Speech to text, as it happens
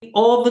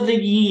over the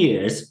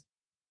years,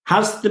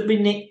 has there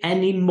been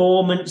any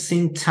moments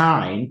in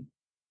time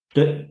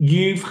that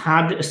you've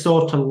had a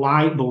sort of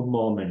light bulb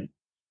moment,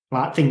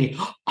 like thinking,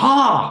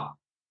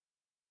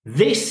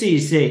 this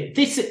is it.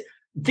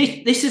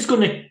 This is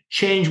going to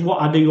change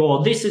what I do,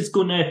 or this is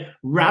going to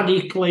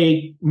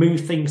radically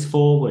move things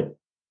forward?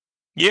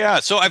 Yeah,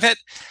 so I've had,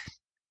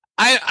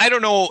 I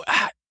don't know,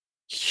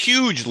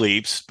 huge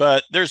leaps,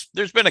 but there's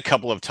been a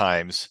couple of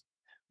times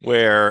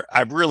where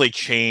I've really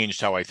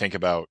changed how I think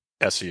about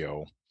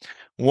SEO.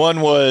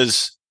 One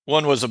was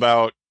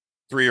about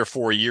 3 or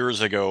 4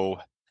 years ago,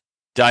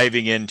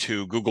 diving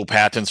into Google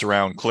patents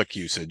around click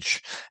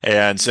usage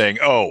and saying,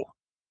 oh,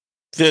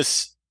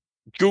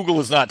 Google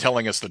is not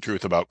telling us the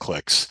truth about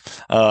clicks.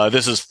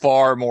 This is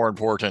far more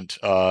important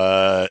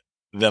than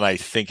I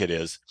think it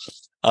is.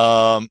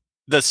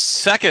 The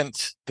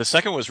second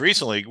was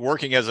recently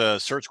working as a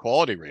search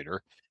quality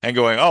rater and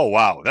going, oh,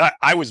 wow,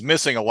 I was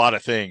missing a lot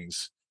of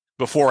things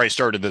before I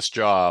started this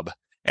job.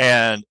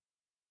 And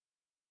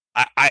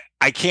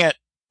I can't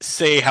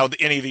say how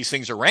any of these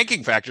things are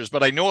ranking factors,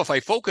 but I know if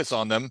I focus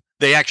on them,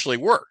 they actually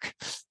work.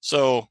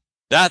 So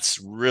that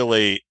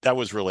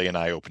was really an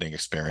eye-opening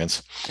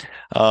experience.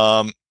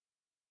 But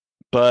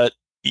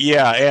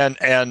yeah,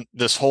 and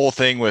this whole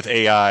thing with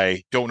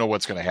AI, don't know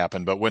what's going to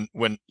happen. But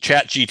when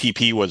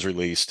ChatGTP was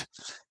released,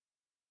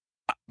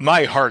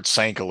 my heart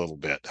sank a little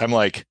bit. I'm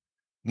like,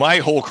 my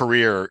whole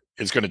career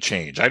is going to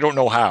change. I don't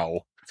know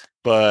how,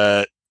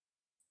 but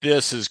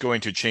this is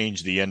going to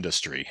change the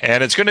industry,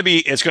 and it's going to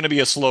be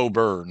a slow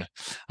burn.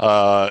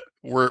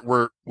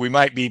 We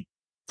might be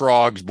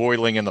frogs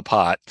boiling in the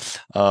pot.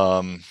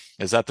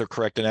 Is that the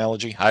correct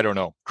analogy? I don't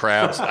know.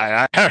 Crabs.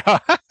 I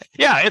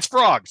yeah, it's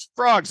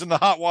frogs in the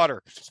hot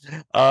water.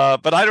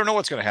 But I don't know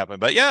what's going to happen.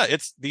 But yeah,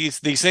 it's these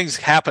things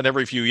happen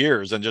every few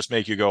years and just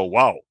make you go,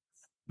 wow,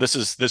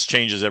 this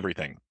changes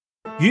everything.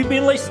 You've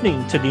been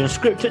listening to the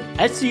Unscripted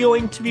SEO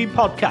Interview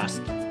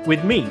Podcast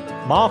with me,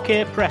 Mark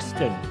A.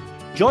 Preston.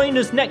 Join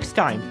us next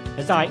time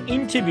as I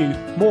interview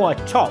more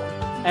top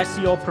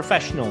SEO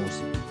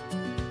professionals.